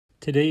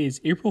Today is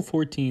April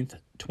 14th,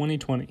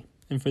 2020,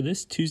 and for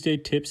this Tuesday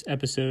Tips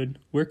episode,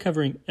 we're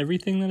covering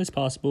everything that is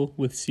possible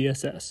with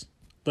CSS.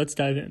 Let's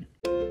dive in.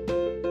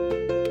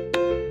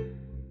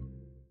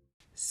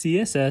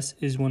 CSS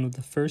is one of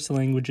the first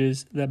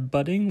languages that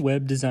budding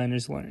web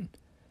designers learn.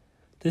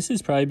 This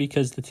is probably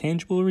because the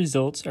tangible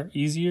results are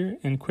easier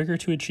and quicker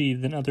to achieve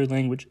than other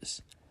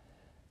languages.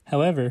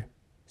 However,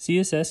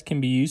 CSS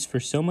can be used for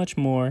so much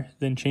more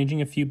than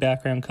changing a few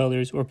background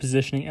colors or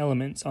positioning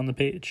elements on the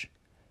page.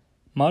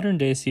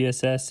 Modern-day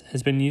CSS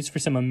has been used for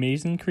some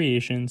amazing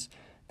creations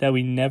that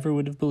we never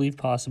would have believed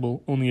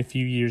possible only a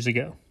few years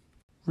ago.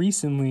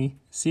 Recently,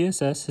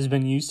 CSS has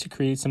been used to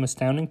create some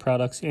astounding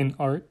products in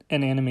art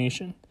and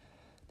animation.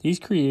 These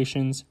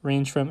creations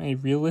range from a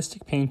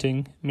realistic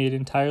painting made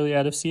entirely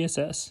out of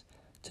CSS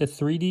to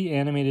 3D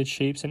animated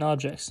shapes and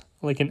objects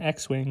like an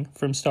X-Wing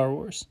from Star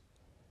Wars.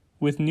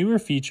 With newer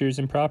features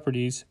and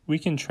properties, we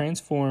can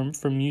transform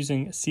from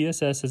using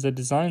CSS as a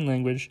design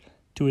language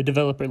to a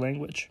developer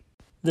language.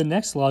 The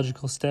next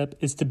logical step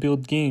is to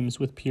build games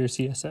with pure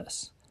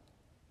CSS.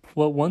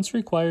 What once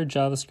required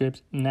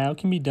JavaScript now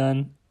can be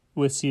done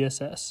with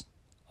CSS,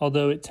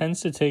 although it tends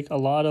to take a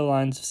lot of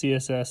lines of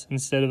CSS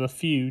instead of a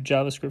few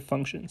JavaScript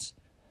functions.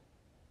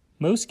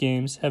 Most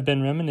games have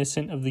been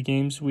reminiscent of the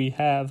games we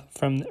have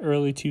from the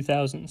early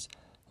 2000s,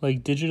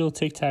 like Digital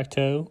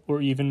Tic-Tac-Toe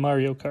or even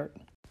Mario Kart.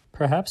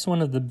 Perhaps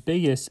one of the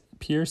biggest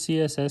pure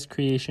CSS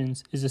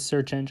creations is a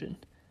search engine.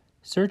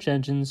 Search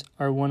engines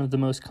are one of the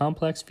most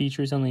complex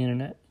features on the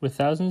internet, with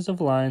thousands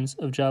of lines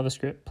of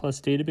JavaScript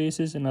plus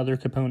databases and other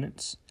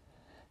components.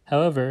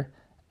 However,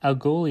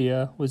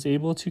 Algolia was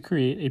able to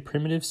create a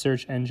primitive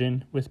search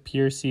engine with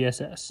pure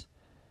CSS.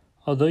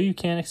 Although you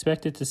can't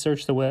expect it to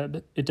search the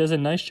web, it does a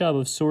nice job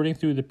of sorting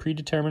through the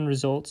predetermined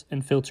results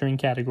and filtering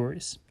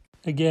categories.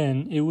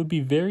 Again, it would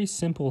be very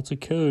simple to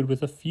code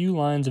with a few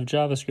lines of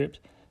JavaScript,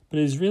 but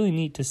it is really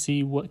neat to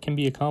see what can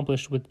be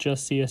accomplished with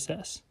just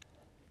CSS.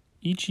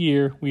 Each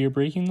year, we are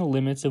breaking the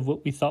limits of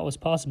what we thought was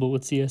possible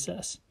with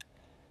CSS.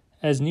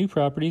 As new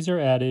properties are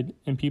added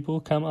and people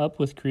come up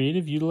with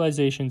creative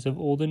utilizations of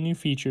old and new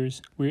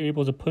features, we are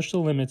able to push the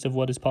limits of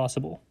what is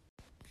possible.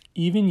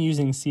 Even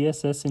using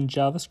CSS in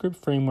JavaScript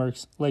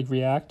frameworks like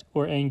React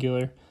or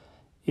Angular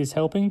is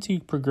helping to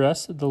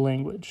progress the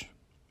language.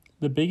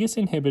 The biggest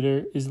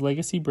inhibitor is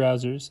legacy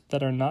browsers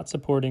that are not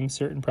supporting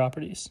certain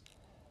properties.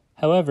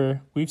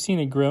 However, we've seen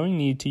a growing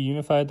need to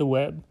unify the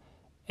web,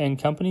 and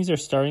companies are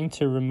starting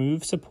to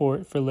remove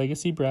support for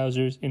legacy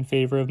browsers in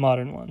favor of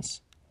modern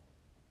ones.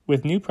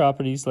 With new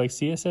properties like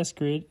CSS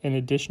Grid and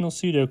additional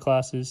pseudo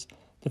classes,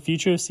 the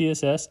future of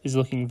CSS is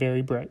looking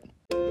very bright.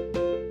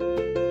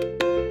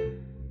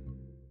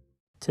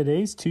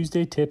 Today's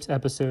Tuesday Tips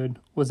episode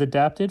was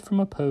adapted from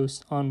a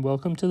post on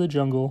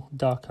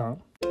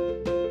welcometothejungle.com.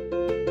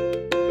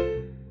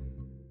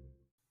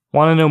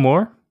 Want to know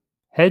more?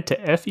 Head to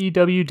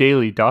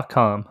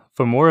fewdaily.com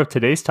for more of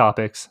today's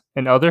topics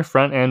and other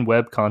front-end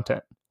web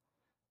content.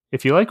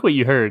 If you like what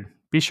you heard,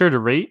 be sure to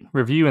rate,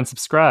 review, and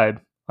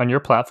subscribe on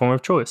your platform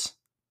of choice.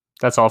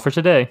 That's all for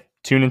today.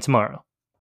 Tune in tomorrow.